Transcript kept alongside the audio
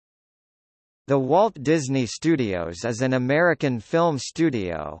The Walt Disney Studios is an American film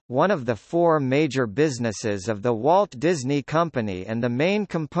studio, one of the four major businesses of the Walt Disney Company and the main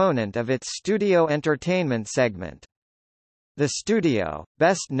component of its studio entertainment segment. The studio,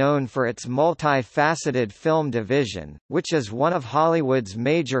 best known for its multi-faceted film division, which is one of Hollywood's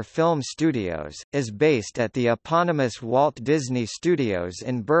major film studios, is based at the eponymous Walt Disney Studios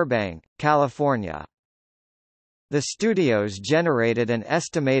in Burbank, California. The studios generated an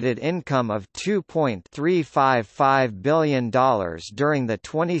estimated income of $2.355 billion during the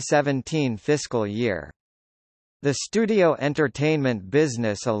 2017 fiscal year. The studio entertainment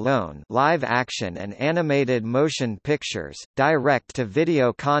business alone, live action and animated motion pictures,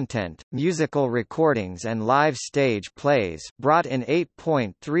 direct-to-video content, musical recordings and live stage plays, brought in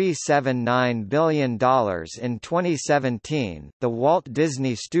 $8.379 billion in 2017. The Walt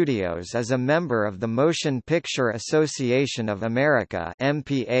Disney Studios is a member of the Motion Picture Association of America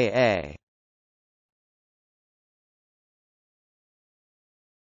 (MPAA).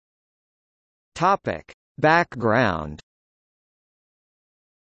 Topic: Background.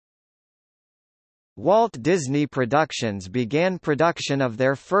 Walt Disney Productions began production of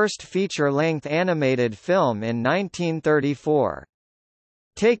their first feature-length animated film in 1934.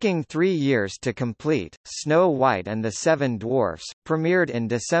 Taking 3 years to complete, Snow White and the Seven Dwarfs, premiered in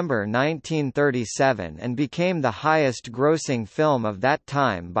December 1937 and became the highest-grossing film of that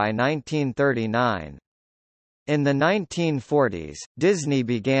time by 1939. In the 1940s, Disney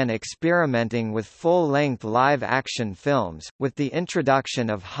began experimenting with full-length live-action films, with the introduction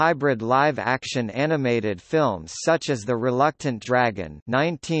of hybrid live-action animated films such as The Reluctant Dragon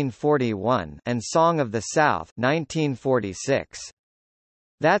 (1941) and Song of the South (1946).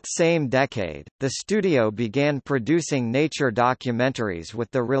 That same decade, the studio began producing nature documentaries with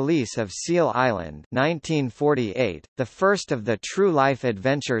the release of Seal Island (1948), the first of the True Life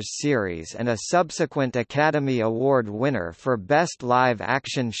Adventures series and a subsequent Academy Award winner for Best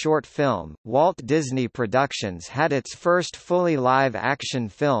Live-Action Short Film. Walt Disney Productions had its first fully live-action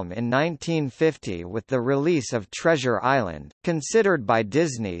film in 1950 with the release of Treasure Island, considered by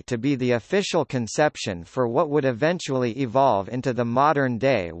Disney to be the official conception for what would eventually evolve into the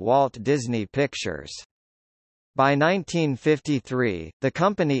modern-day Walt Disney Pictures. By 1953, the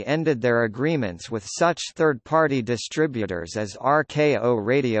company ended their agreements with such third-party distributors as RKO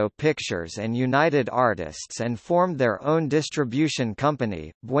Radio Pictures and United Artists and formed their own distribution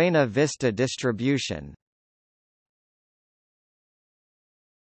company, Buena Vista Distribution.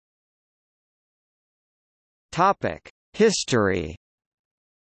 History.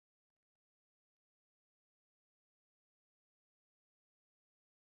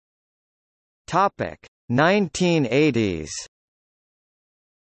 Topic: 1980s.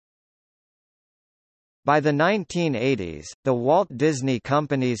 By the 1980s, the Walt Disney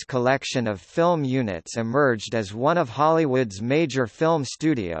Company's collection of film units emerged as one of Hollywood's major film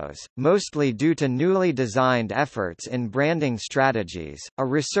studios, mostly due to newly designed efforts in branding strategies, a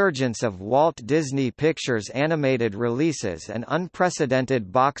resurgence of Walt Disney Pictures animated releases and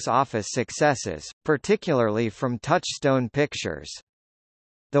unprecedented box office successes, particularly from Touchstone Pictures.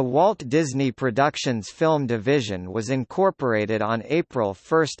 The Walt Disney Productions film division was incorporated on April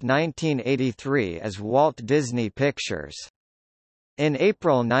 1, 1983 as Walt Disney Pictures. In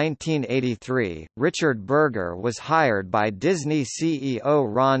April 1983, Richard Berger was hired by Disney CEO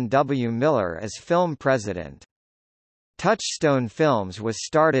Ron W. Miller as film president. Touchstone Films was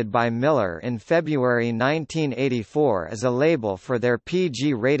started by Miller in February 1984 as a label for their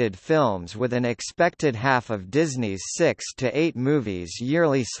PG-rated films, with an expected half of Disney's 6 to 8 movies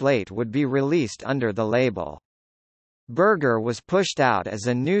yearly slate would be released under the label. Berger was pushed out as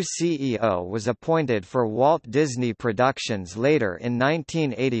a new CEO was appointed for Walt Disney Productions later in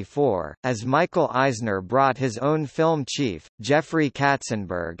 1984, as Michael Eisner brought his own film chief, Jeffrey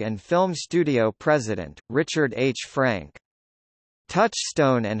Katzenberg, and film studio president, Richard H. Frank.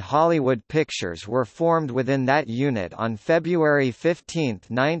 Touchstone and Hollywood Pictures were formed within that unit on February 15,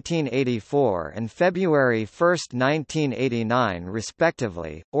 1984 and February 1, 1989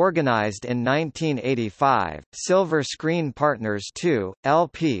 respectively. Organized in 1985, Silver Screen Partners II,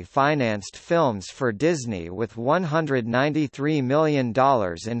 LP financed films for Disney with $193 million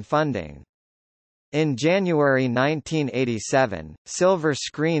in funding. In January 1987, Silver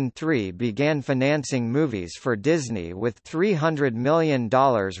Screen III began financing movies for Disney with $300 million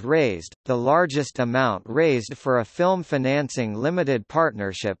raised, the largest amount raised for a film financing limited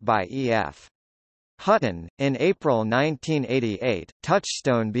partnership by E.F. Hutton. In April 1988,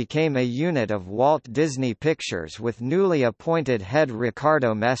 Touchstone became a unit of Walt Disney Pictures with newly appointed head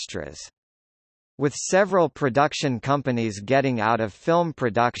Ricardo Mestres. With several production companies getting out of film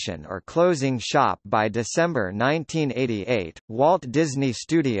production or closing shop by December 1988, Walt Disney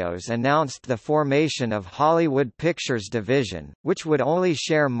Studios announced the formation of Hollywood Pictures Division, which would only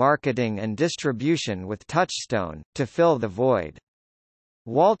share marketing and distribution with Touchstone, to fill the void.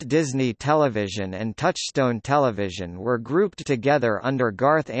 Walt Disney Television and Touchstone Television were grouped together under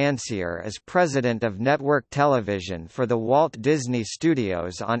Garth Ancier as president of Network Television for the Walt Disney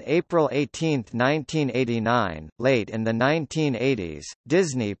Studios on April 18, 1989. Late in the 1980s,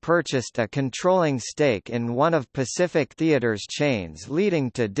 Disney purchased a controlling stake in one of Pacific Theatres chains, leading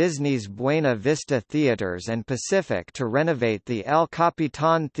to Disney's Buena Vista Theatres and Pacific to renovate the El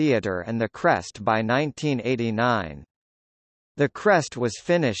Capitan Theater and the Crest by 1989. The Crest was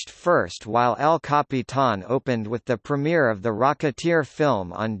finished first, while El Capitan opened with the premiere of The Rocketeer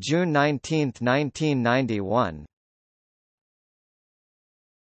film on June 19, 1991.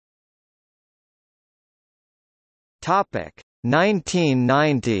 Topic: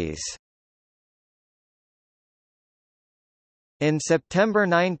 1990s. In September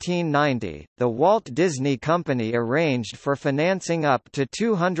 1990, the Walt Disney Company arranged for financing up to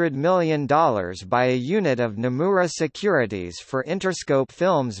 $200 million by a unit of Nomura Securities for Interscope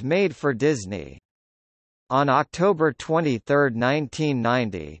films made for Disney. On October 23,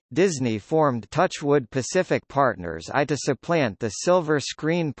 1990, Disney formed Touchwood Pacific Partners I to supplant the Silver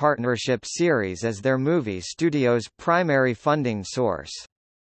Screen Partnership series as their movie studio's primary funding source.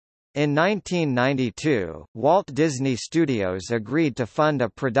 In 1992, Walt Disney Studios agreed to fund a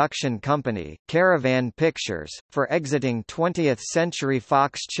production company, Caravan Pictures, for exiting 20th Century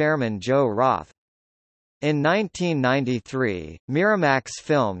Fox chairman Joe Roth. In 1993, Miramax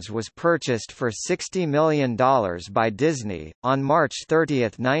Films was purchased for $60 million by Disney. On March 30,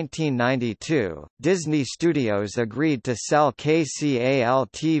 1992, Disney Studios agreed to sell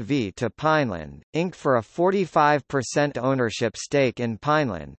KCAL-TV to Pineland, Inc. for a 45% ownership stake in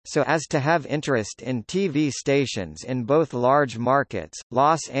Pineland, so as to have interest in TV stations in both large markets,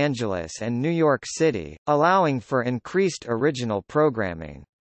 Los Angeles and New York City, allowing for increased original programming.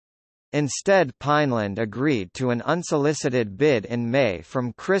 Instead, Pineland agreed to an unsolicited bid in May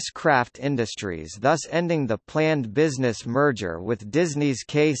from Chris Craft Industries, thus ending the planned business merger with Disney's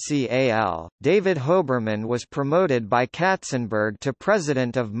KCAL. David Hoberman was promoted by Katzenberg to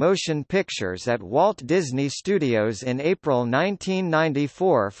president of motion pictures at Walt Disney Studios in April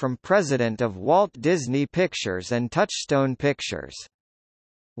 1994 from president of Walt Disney Pictures and Touchstone Pictures.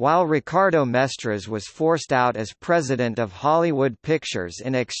 While Ricardo Mestres was forced out as president of Hollywood Pictures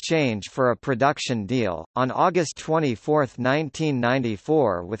in exchange for a production deal, on August 24,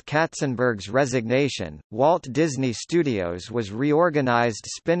 1994, with Katzenberg's resignation, Walt Disney Studios was reorganized,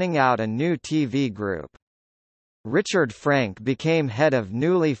 spinning out a new TV group. Richard Frank became head of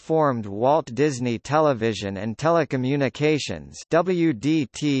newly formed Walt Disney Television and Telecommunications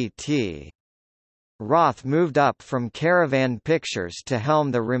 (WDTT). Roth moved up from Caravan Pictures to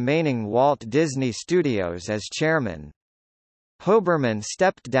helm the remaining Walt Disney Studios as chairman. Hoberman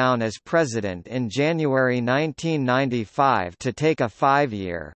stepped down as president in January 1995 to take a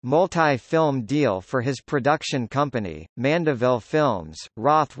 5-year, multi-film deal for his production company, Mandeville Films.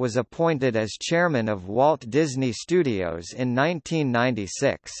 Roth was appointed as chairman of Walt Disney Studios in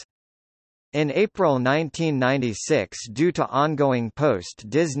 1996. In April 1996, due to ongoing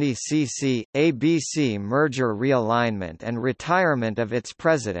post-Disney CC-ABC merger realignment and retirement of its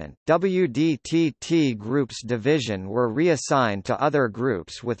president, WDTT Group's division were reassigned to other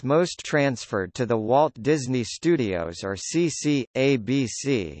groups, with most transferred to the Walt Disney Studios or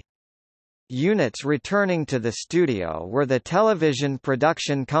CC-ABC. Units returning to the studio were the television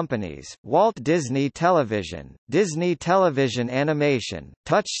production companies, Walt Disney Television, Disney Television Animation,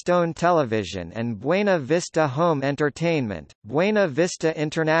 Touchstone Television and Buena Vista Home Entertainment. Buena Vista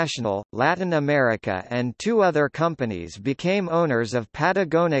International, Latin America and 2 other companies became owners of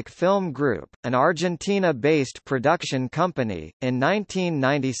Patagonic Film Group, an Argentina-based production company, in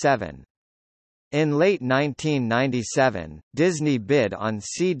 1997. In late 1997, Disney bid on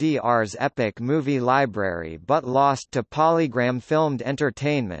CDR's Epic movie library but lost to Polygram Filmed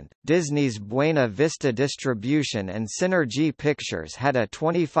Entertainment. Disney's Buena Vista Distribution and Synergy Pictures had a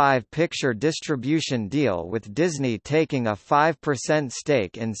 25-picture distribution deal, with Disney taking a 5%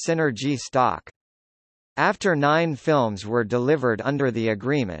 stake in Synergy stock. After 9 films were delivered under the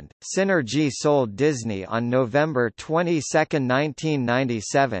agreement, Synergy sold Disney on November 22,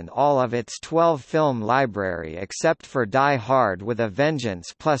 1997 all of its 12-film library except for Die Hard with a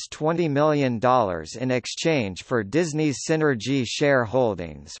Vengeance plus $20 million in exchange for Disney's Synergy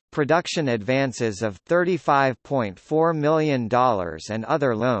shareholdings, production advances of $35.4 million and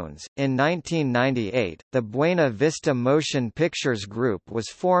other loans. In 1998, the Buena Vista Motion Pictures Group was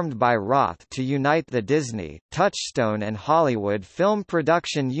formed by Roth to unite the Disney, Touchstone and Hollywood film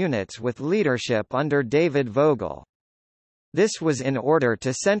production units with leadership under David Vogel. This was in order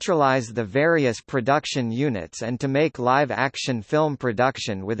to centralize the various production units and to make live-action film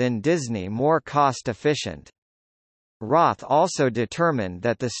production within Disney more cost-efficient. Roth also determined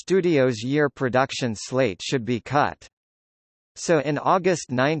that the studio's year production slate should be cut. So in August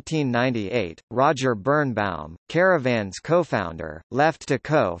 1998, Roger Birnbaum, Caravan's co-founder, left to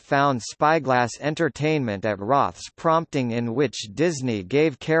co-found Spyglass Entertainment at Roth's prompting, in which Disney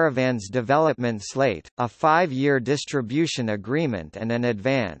gave Caravan's development slate, a 5-year distribution agreement and an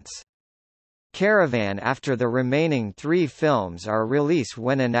advance. Caravan after the remaining 3 films are released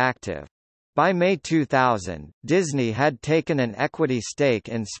when inactive. By May 2000, Disney had taken an equity stake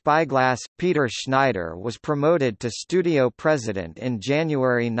in Spyglass. Peter Schneider was promoted to studio president in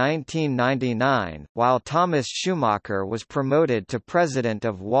January 1999, while Thomas Schumacher was promoted to president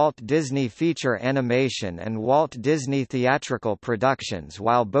of Walt Disney Feature Animation and Walt Disney Theatrical Productions,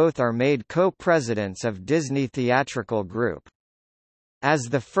 while both are made co-presidents of Disney Theatrical Group. As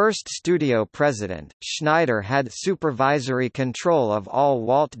the first studio president, Schneider had supervisory control of all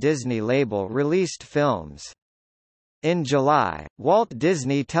Walt Disney Label-released films. In July, Walt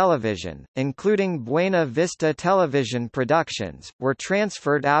Disney Television, including Buena Vista Television Productions, were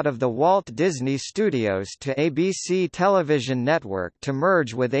transferred out of the Walt Disney Studios to ABC Television Network to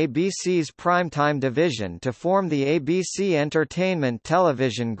merge with ABC's primetime division to form the ABC Entertainment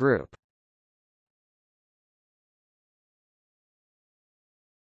Television Group.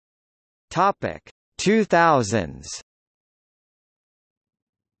 Topic 2000s.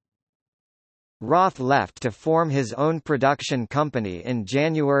 Roth left to form his own production company in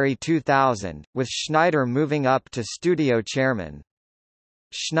January 2000, with Schneider moving up to studio chairman.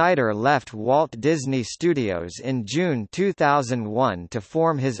 Schneider left Walt Disney Studios in June 2001 to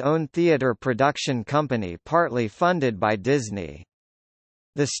form his own theater production company partly funded by Disney.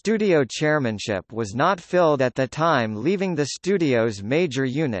 The studio chairmanship was not filled at the time, leaving the studio's major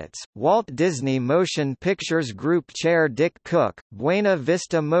units, Walt Disney Motion Pictures Group Chair Dick Cook, Buena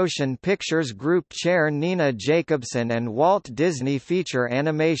Vista Motion Pictures Group Chair Nina Jacobson and Walt Disney Feature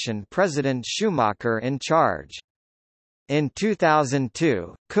Animation President Schumacher in charge. In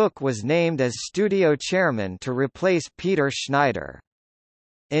 2002, Cook was named as studio chairman to replace Peter Schneider.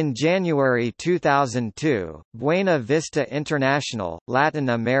 In January 2002, Buena Vista International, Latin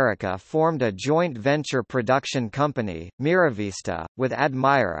America formed a joint venture production company, Miravista, with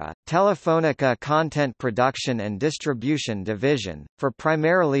Admira, Telefonica Content Production and Distribution Division, for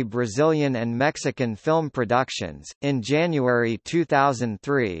primarily Brazilian and Mexican film productions. In January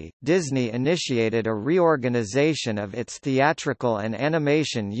 2003, Disney initiated a reorganization of its theatrical and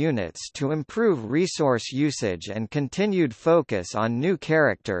animation units to improve resource usage and continued focus on new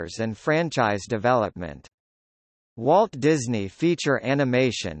characters and franchise development. Walt Disney Feature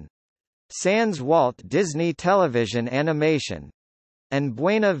Animation, sans Walt Disney Television Animation, and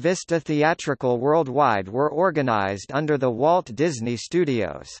Buena Vista Theatrical Worldwide were organized under the Walt Disney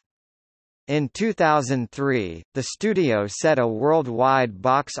Studios. In 2003, the studio set a worldwide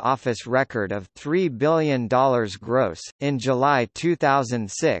box office record of $3 billion gross. In July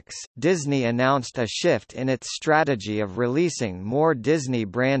 2006, Disney announced a shift in its strategy of releasing more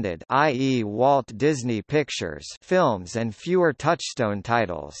Disney-branded, i.e., Walt Disney Pictures, films and fewer Touchstone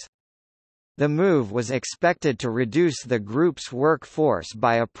titles. The move was expected to reduce the group's workforce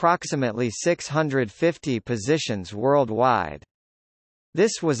by approximately 650 positions worldwide.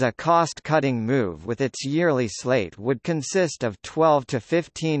 This was a cost-cutting move, with its yearly slate would consist of 12 to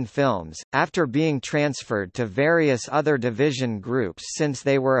 15 films. After being transferred to various other division groups since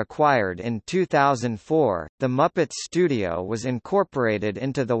they were acquired in 2004, the Muppets Studio was incorporated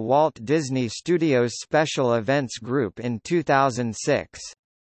into the Walt Disney Studios Special Events Group in 2006.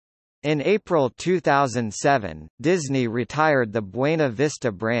 In April 2007, Disney retired the Buena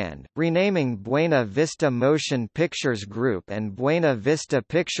Vista brand, renaming Buena Vista Motion Pictures Group and Buena Vista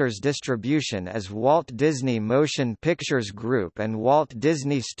Pictures Distribution as Walt Disney Motion Pictures Group and Walt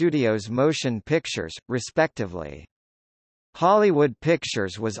Disney Studios Motion Pictures, respectively. Hollywood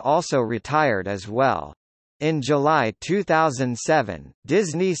Pictures was also retired as well. In July 2007,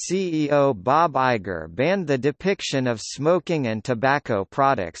 Disney CEO Bob Iger banned the depiction of smoking and tobacco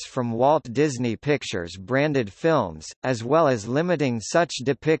products from Walt Disney Pictures branded films, as well as limiting such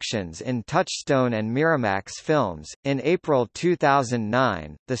depictions in Touchstone and Miramax films. In April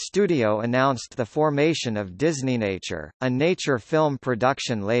 2009, the studio announced the formation of DisneyNature, a nature film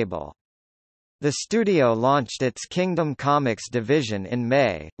production label. The studio launched its Kingdom Comics division in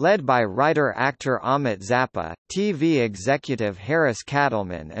May, led by writer-actor Amit Zappa, TV executive Harris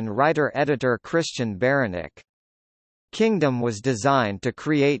Cattleman and writer-editor Christian Baranek. Kingdom was designed to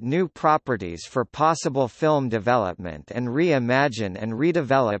create new properties for possible film development and reimagine and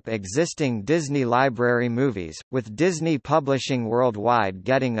redevelop existing Disney Library movies, with Disney Publishing Worldwide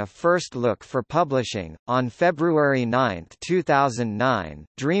getting a first look for publishing. On February 9, 2009,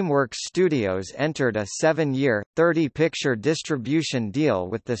 DreamWorks Studios entered a 7-year, 30-picture distribution deal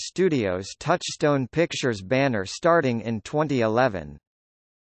with the studio's Touchstone Pictures banner starting in 2011.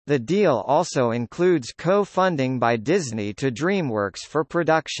 The deal also includes co-funding by Disney to DreamWorks for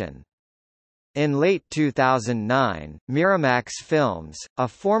production. In late 2009, Miramax Films, a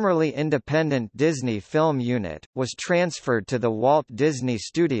formerly independent Disney film unit, was transferred to the Walt Disney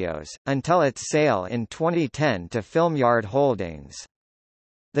Studios, until its sale in 2010 to Filmyard Holdings.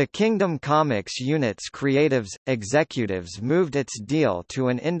 The Kingdom Comics unit's creatives, executives moved its deal to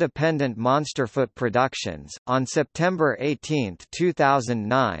an independent Monsterfoot Productions. On September 18,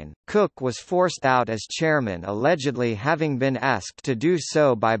 2009, Cook was forced out as chairman, allegedly having been asked to do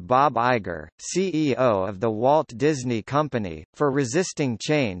so by Bob Iger, CEO of the Walt Disney Company, for resisting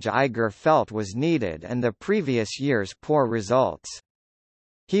change Iger felt was needed and the previous year's poor results.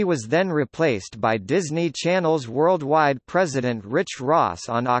 He was then replaced by Disney Channel's worldwide president Rich Ross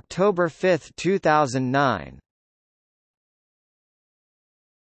on October 5, 2009.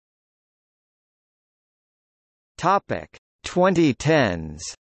 Topic: 2010s.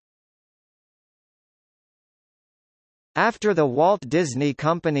 After the Walt Disney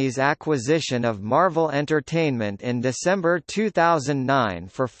Company's acquisition of Marvel Entertainment in December 2009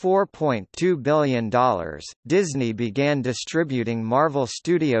 for $4.2 billion, Disney began distributing Marvel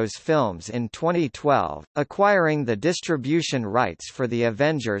Studios films in 2012, acquiring the distribution rights for The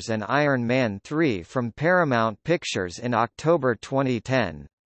Avengers and Iron Man 3 from Paramount Pictures in October 2010.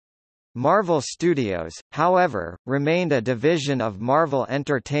 Marvel Studios, however, remained a division of Marvel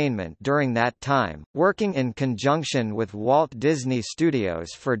Entertainment during that time, working in conjunction with Walt Disney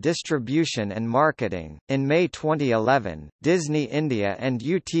Studios for distribution and marketing. In May 2011, Disney India and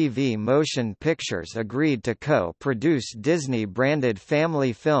UTV Motion Pictures agreed to co-produce Disney-branded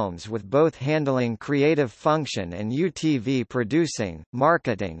family films, with both handling creative function and UTV producing,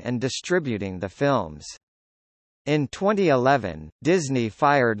 marketing and distributing the films. In 2011, Disney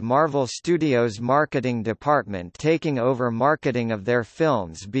fired Marvel Studios' marketing department, taking over marketing of their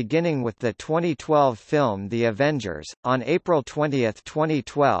films beginning with the 2012 film The Avengers. On April 20,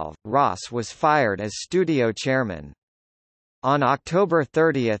 2012, Ross was fired as studio chairman. On October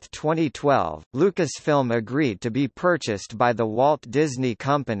 30, 2012, Lucasfilm agreed to be purchased by the Walt Disney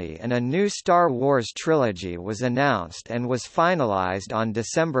Company and a new Star Wars trilogy was announced and was finalized on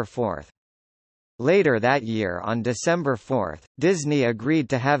December 4. Later that year, on December 4, Disney agreed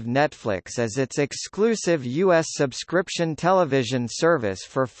to have Netflix as its exclusive U.S. subscription television service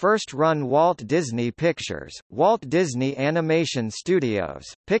for first-run Walt Disney Pictures, Walt Disney Animation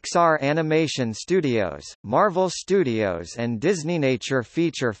Studios, Pixar Animation Studios, Marvel Studios and DisneyNature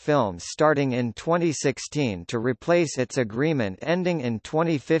feature films starting in 2016 to replace its agreement ending in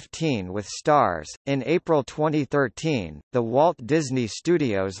 2015 with Starz. In April 2013, the Walt Disney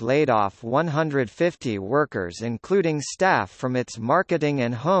Studios laid off 150 workers, including staff from its marketing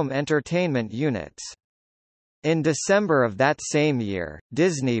and home entertainment units. In December of that same year,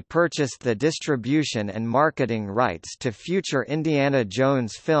 Disney purchased the distribution and marketing rights to future Indiana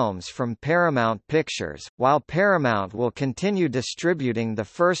Jones films from Paramount Pictures, while Paramount will continue distributing the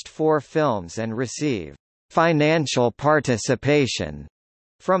first 4 films and receive financial participation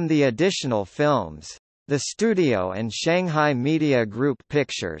from the additional films. The studio and Shanghai Media Group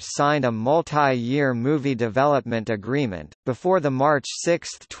Pictures signed a multi-year movie development agreement, before the March 6,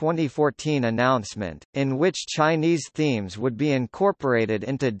 2014 announcement, in which Chinese themes would be incorporated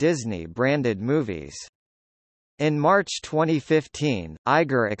into Disney-branded movies. In March 2015,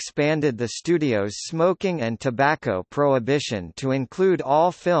 Iger expanded the studio's smoking and tobacco prohibition to include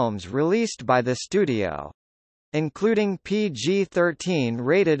all films released by the studio, including PG-13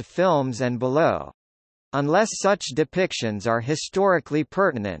 rated films and below. unless such depictions are historically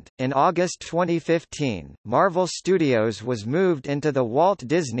pertinent. In August 2015, Marvel Studios was moved into the Walt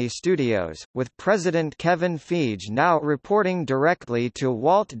Disney Studios, with President Kevin Feige now reporting directly to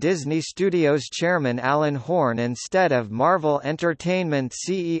Walt Disney Studios chairman Alan Horn instead of Marvel Entertainment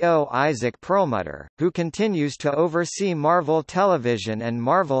CEO Isaac Perlmutter, who continues to oversee Marvel Television and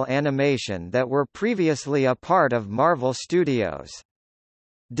Marvel Animation that were previously a part of Marvel Studios.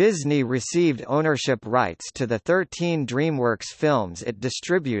 Disney received ownership rights to the 13 DreamWorks films it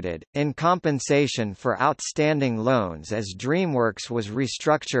distributed, in compensation for outstanding loans as DreamWorks was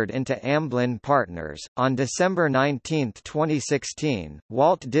restructured into Amblin Partners. On December 19, 2016,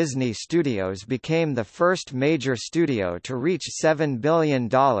 Walt Disney Studios became the first major studio to reach $7 billion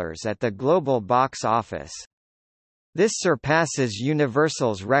at the global box office. This surpasses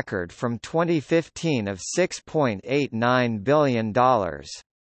Universal's record from 2015 of $6.89 billion.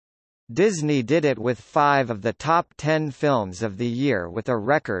 Disney did it with 5 of the top 10 films of the year, with a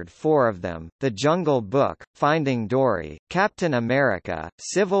record 4 of them: The Jungle Book, Finding Dory, Captain America,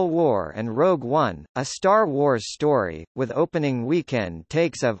 Civil War and Rogue One, a Star Wars story, with opening weekend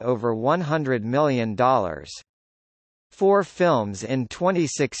takes of over $100 million. 4 films in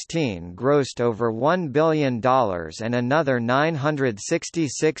 2016 grossed over $1 billion and another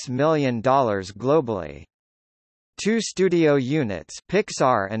 $966 million globally. 2 studio units,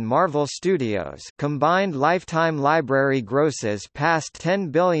 Pixar and Marvel Studios, combined lifetime library grosses passed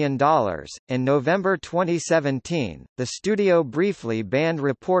 $10 billion. In November 2017, the studio briefly banned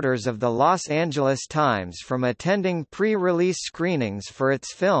reporters of the Los Angeles Times from attending pre-release screenings for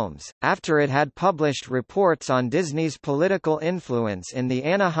its films, after it had published reports on Disney's political influence in the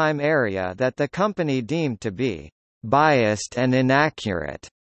Anaheim area that the company deemed to be biased and inaccurate.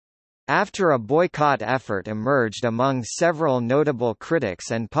 After a boycott effort emerged among several notable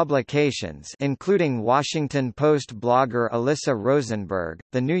critics and publications, including Washington Post blogger Alyssa Rosenberg,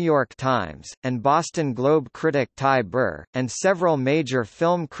 The New York Times, and Boston Globe critic Ty Burr, and several major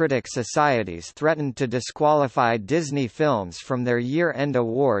film critic societies threatened to disqualify Disney films from their year-end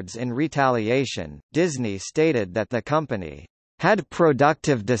awards in retaliation, Disney stated that the company had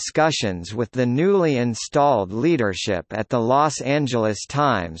productive discussions with the newly installed leadership at the Los Angeles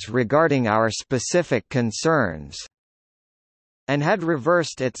Times regarding our specific concerns, and had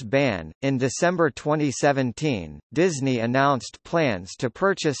reversed its ban. In December 2017, Disney announced plans to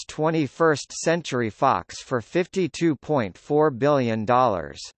purchase 21st Century Fox for $52.4 billion.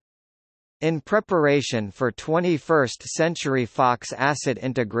 In preparation for 21st Century Fox asset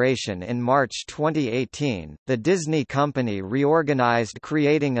integration in March 2018, the Disney company reorganized,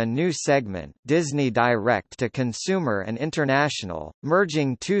 creating a new segment, Disney Direct to Consumer and International,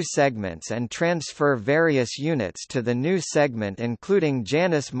 merging 2 segments and transfer various units to the new segment, including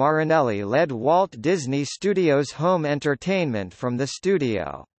Janice Marinelli-led Walt Disney Studios Home Entertainment from the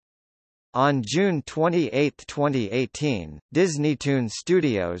studio. On June 28, 2018, DisneyToon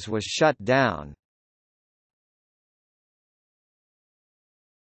Studios was shut down.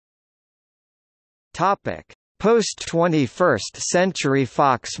 Post-21st Century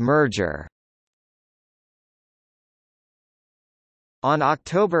Fox merger. On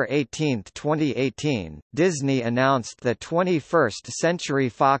October 18, 2018, Disney announced the 21st Century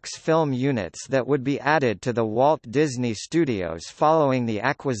Fox film units that would be added to the Walt Disney Studios following the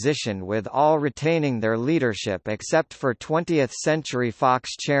acquisition, with all retaining their leadership except for 20th Century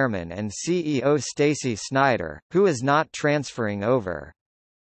Fox chairman and CEO Stacy Snyder, who is not transferring over.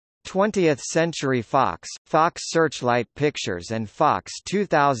 20th Century Fox, Fox Searchlight Pictures and Fox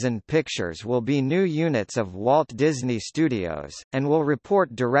 2000 Pictures will be new units of Walt Disney Studios, and will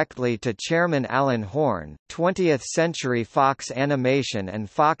report directly to Chairman Alan Horn. 20th Century Fox Animation and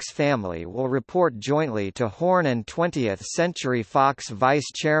Fox Family will report jointly to Horn and 20th Century Fox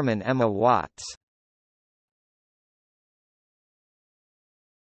Vice Chairman Emma Watts.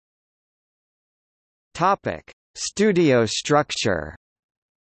 Studio structure.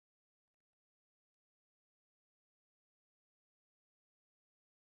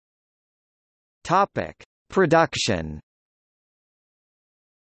 Production.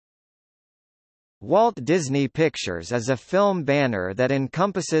 Walt Disney Pictures is a film banner that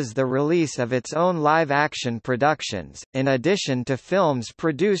encompasses the release of its own live-action productions, in addition to films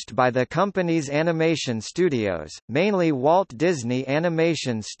produced by the company's animation studios, mainly Walt Disney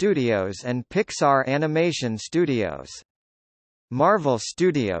Animation Studios and Pixar Animation Studios. Marvel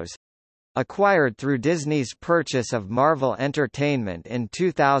Studios, acquired through Disney's purchase of Marvel Entertainment in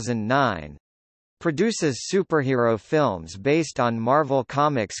 2009, produces superhero films based on Marvel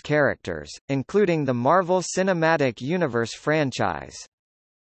Comics characters, including the Marvel Cinematic Universe franchise.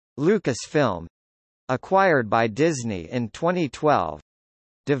 Lucasfilm, acquired by Disney in 2012,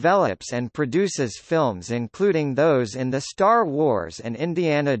 develops and produces films including those in the Star Wars and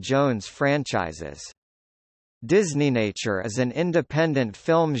Indiana Jones franchises. DisneyNature is an independent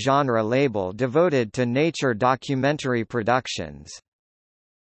film genre label devoted to nature documentary productions.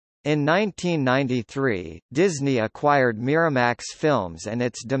 In 1993, Disney acquired Miramax Films and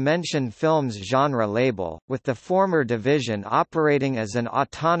its Dimension Films genre label, with the former division operating as an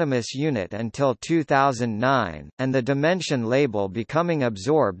autonomous unit until 2009, and the Dimension label becoming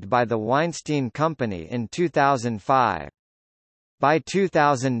absorbed by the Weinstein Company in 2005. By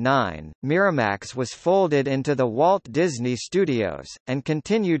 2009, Miramax was folded into the Walt Disney Studios, and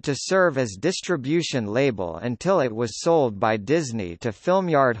continued to serve as distribution label until it was sold by Disney to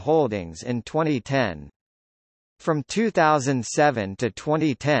Filmyard Holdings in 2010. From 2007 to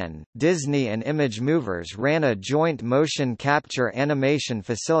 2010, Disney and Image Movers ran a joint motion capture animation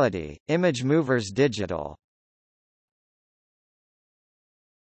facility, Image Movers Digital.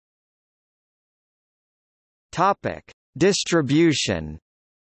 Distribution.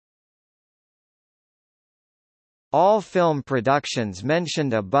 All film productions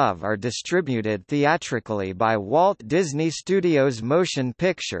mentioned above are distributed theatrically by Walt Disney Studios Motion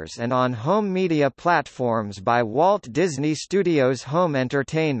Pictures and on home media platforms by Walt Disney Studios Home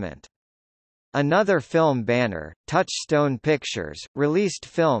Entertainment. Another film banner, Touchstone Pictures, released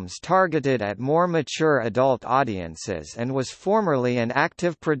films targeted at more mature adult audiences and was formerly an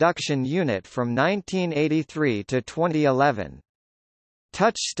active production unit from 1983 to 2011.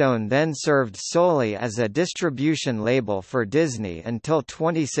 Touchstone then served solely as a distribution label for Disney until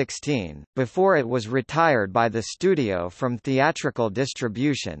 2016, before it was retired by the studio from theatrical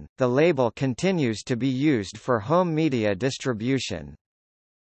distribution. The label continues to be used for home media distribution.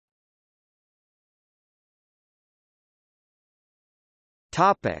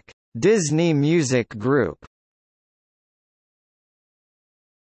 Disney Music Group.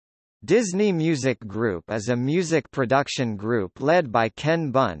 Disney Music Group is a music production group led by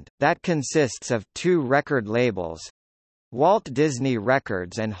Ken Bunt, that consists of two record labels, Walt Disney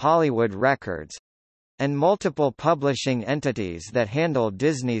Records and Hollywood Records, and multiple publishing entities that handle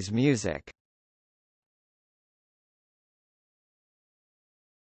Disney's music.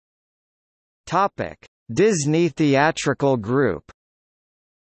 Disney Theatrical Group.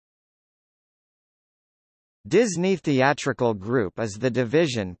 Disney Theatrical Group is the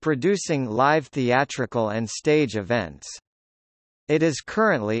division producing live theatrical and stage events. It is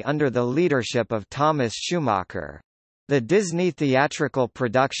currently under the leadership of Thomas Schumacher. The Disney Theatrical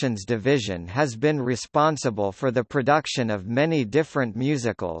Productions division has been responsible for the production of many different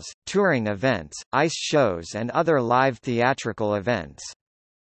musicals, touring events, ice shows and other live theatrical events.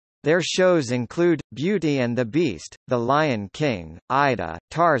 Their shows include, Beauty and the Beast, The Lion King, Aida,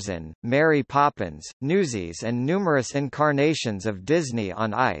 Tarzan, Mary Poppins, Newsies and numerous incarnations of Disney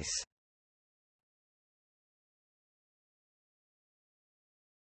on Ice.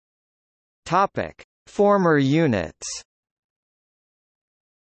 Former units.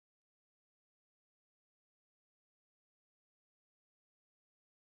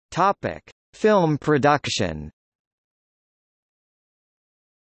 Film production.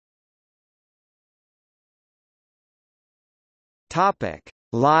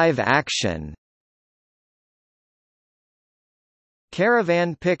 Live action.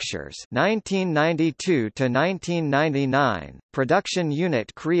 Caravan Pictures 1992 to 1999, production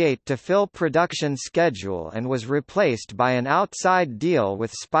unit create to fill production schedule and was replaced by an outside deal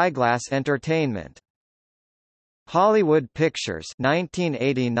with Spyglass Entertainment. Hollywood Pictures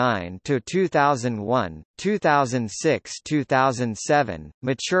 1989 to 2001, 2006-2007,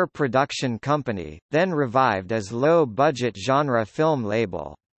 mature production company, then revived as low-budget genre film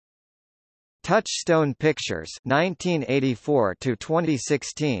label. Touchstone Pictures 1984 to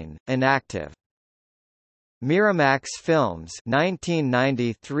 2016, inactive. Miramax Films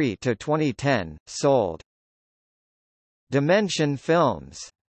 1993 to 2010, sold. Dimension Films.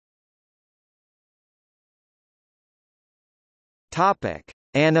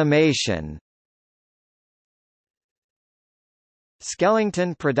 Animation.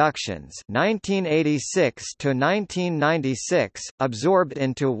 Skellington Productions 1986 to 1996, absorbed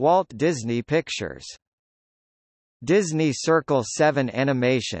into Walt Disney Pictures. Disney Circle 7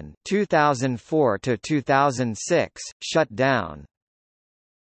 Animation 2004 to 2006, shut down.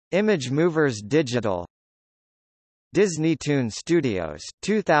 Image Movers Digital. Disneytoon Studios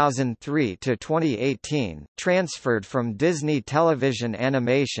 2003 to 2018, transferred from Disney Television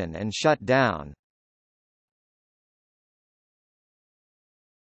Animation and shut down.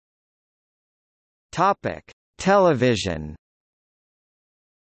 Television.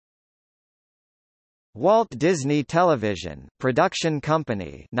 Walt Disney Television Production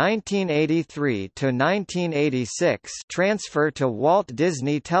Company 1983 to 1986 transfer to Walt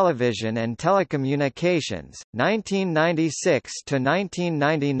Disney Television and Telecommunications 1996 to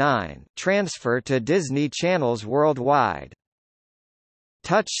 1999 transfer to Disney Channels Worldwide.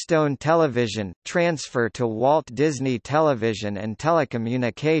 Touchstone Television transfer to Walt Disney Television and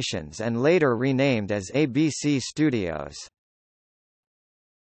Telecommunications and later renamed as ABC Studios.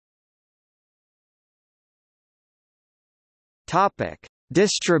 Topic: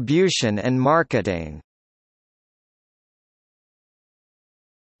 Distribution and marketing.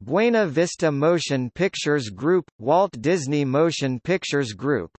 Buena Vista Motion Pictures Group, Walt Disney Motion Pictures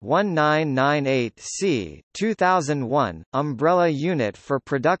Group 1998C, 2001, umbrella unit for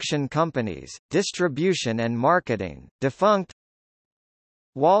production companies, distribution and marketing, defunct.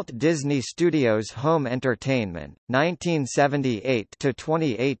 Walt Disney Studios Home Entertainment, 1978 to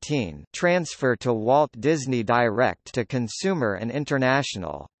 2018, transfer to Walt Disney Direct to Consumer and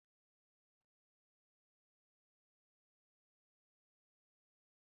International.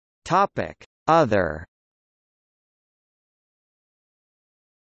 Topic: Other.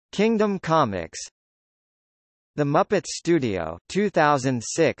 Kingdom Comics. The Muppet Studio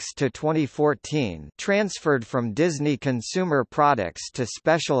 2006 to 2014 transferred from Disney Consumer Products to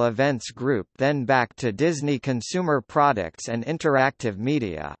Special Events Group, then back to Disney Consumer Products and Interactive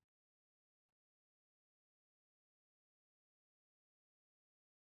Media.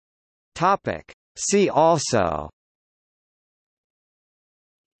 Topic: See also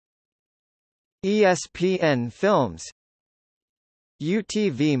ESPN Films,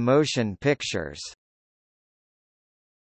 UTV Motion Pictures.